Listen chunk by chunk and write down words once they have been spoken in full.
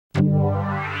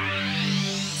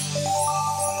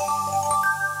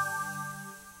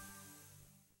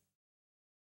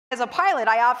a pilot,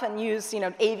 I often use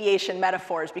aviation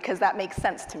metaphors because that makes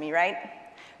sense to me, right?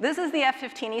 This is the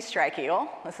F-15E Strike Eagle.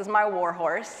 This is my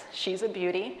warhorse. She's a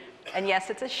beauty. And yes,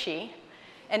 it's a she.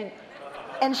 And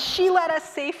she led us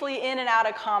safely in and out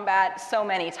of combat so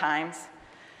many times.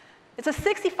 It's a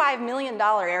 $65 million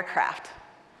aircraft.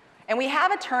 And we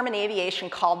have a term in aviation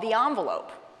called the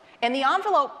envelope. And the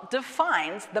envelope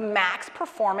defines the max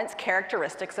performance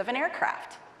characteristics of an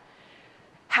aircraft.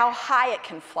 How high it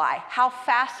can fly, how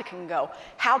fast it can go,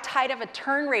 how tight of a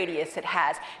turn radius it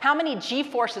has, how many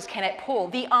G-forces can it pull,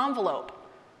 the envelope.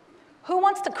 Who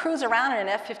wants to cruise around in an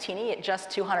F-15E at just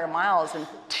 200 miles and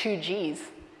 2 Gs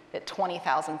at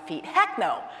 20,000 feet? Heck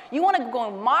no. You want to go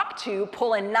Mach 2,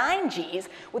 pulling 9 Gs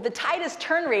with the tightest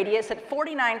turn radius at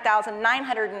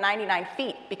 49,999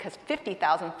 feet because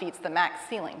 50,000 feet's the max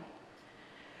ceiling.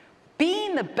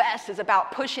 Being the best is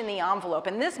about pushing the envelope,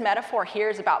 and this metaphor here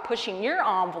is about pushing your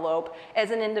envelope as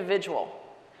an individual.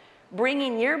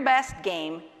 Bringing your best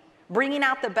game, bringing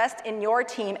out the best in your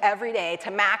team every day to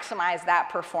maximize that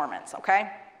performance, okay?